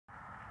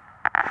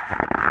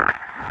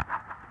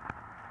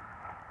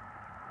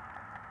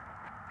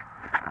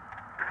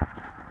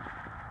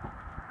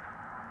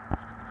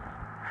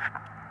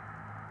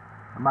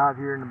I'm out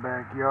here in the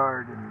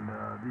backyard, and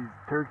these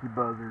turkey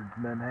buzzards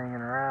been hanging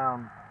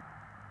around.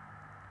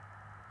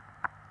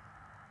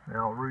 They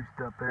all roost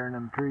up there in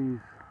them trees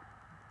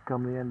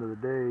come the end of the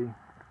day.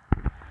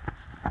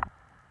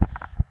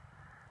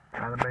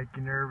 Kind of make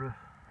you nervous.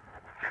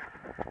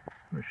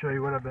 I'm going to show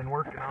you what I've been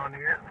working on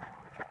here.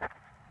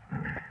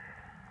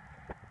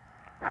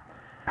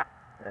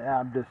 Yeah,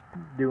 I'm just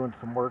doing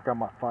some work on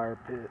my fire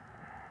pit.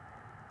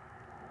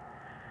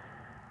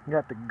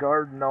 Got the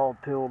garden all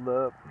tilled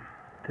up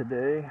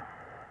today,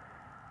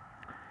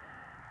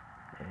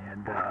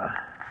 and got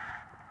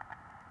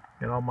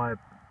all my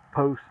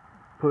posts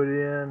put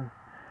in,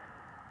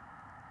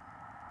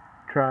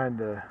 trying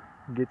to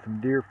get some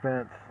deer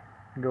fence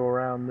go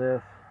around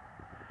this.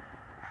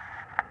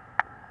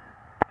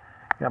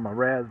 Got my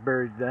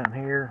raspberries down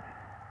here,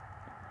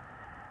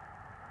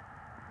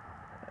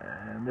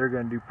 and they're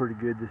going to do pretty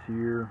good this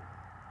year.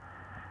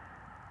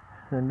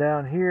 And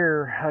down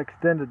here, I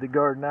extended the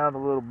garden out a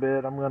little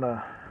bit. I'm going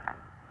to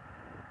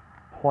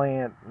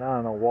plant, I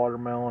don't know,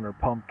 watermelon or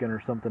pumpkin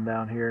or something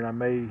down here, and I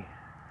may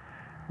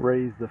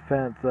raise the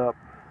fence up,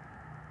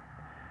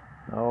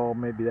 oh,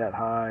 maybe that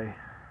high,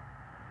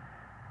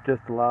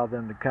 just allow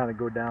them to kind of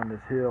go down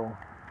this hill.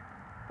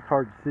 It's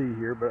hard to see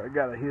here, but I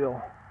got a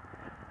hill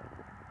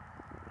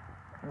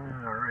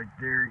right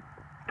there. You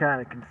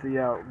kind of can see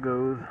how it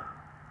goes.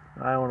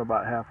 I own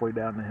about halfway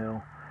down the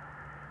hill.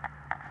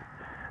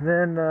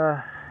 Then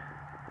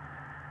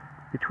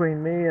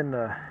between me and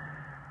the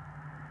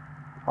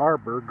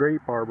arbor,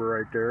 grape arbor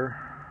right there,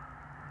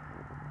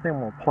 I think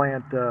I'm going to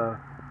plant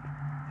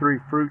 3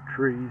 fruit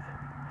trees.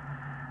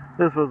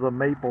 This was a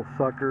maple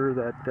sucker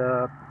that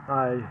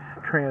I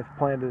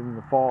transplanted in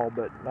the fall,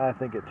 but I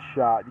think it's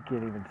shot. You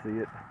can't even see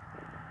it.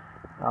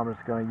 I'm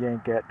just going to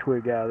yank that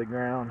twig out of the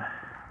ground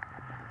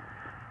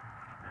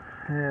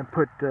and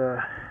put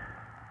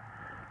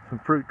some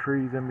fruit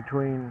trees in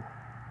between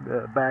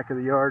the back of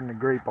the yard and the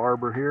grape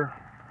arbor here,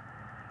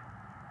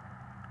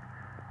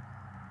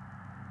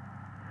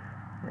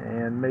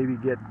 and maybe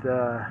get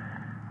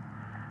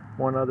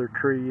one other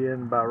tree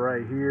in about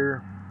right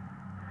here.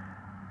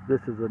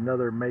 This is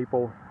another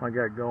maple I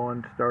got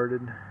going,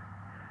 started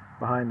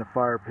behind the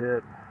fire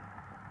pit.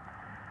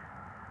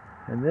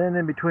 And then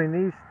in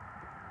between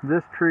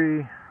this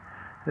tree,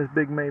 this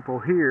big maple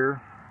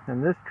here,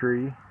 and this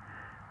tree,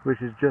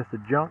 which is just a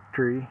junk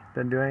tree,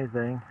 doesn't do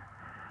anything,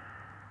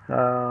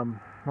 I'm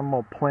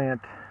going to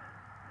plant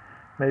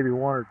maybe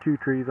 1 or 2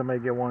 trees. I may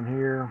get one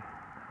here,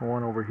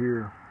 one over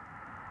here,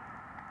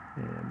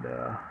 and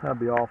that'll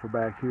be all for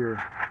back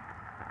here.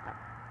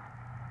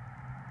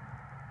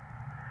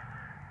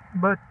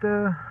 But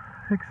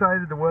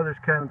excited, the weather's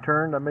kind of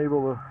turned. I'm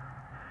able to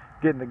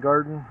get in the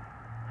garden.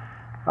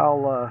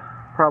 I'll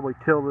probably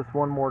till this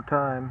one more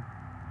time,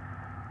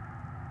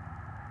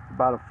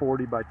 about a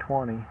 40 by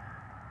 20,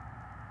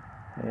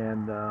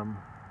 and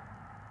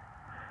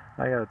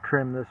I gotta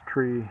trim this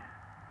tree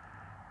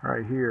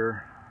right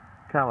here,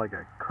 kind of like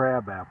a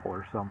crab apple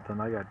or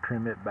something. I gotta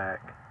trim it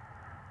back.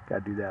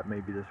 Gotta do that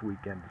maybe this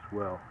weekend as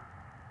well.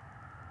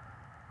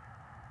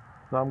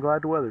 So I'm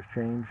glad the weather's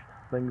changed.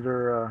 Things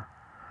are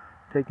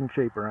taking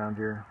shape around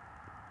here.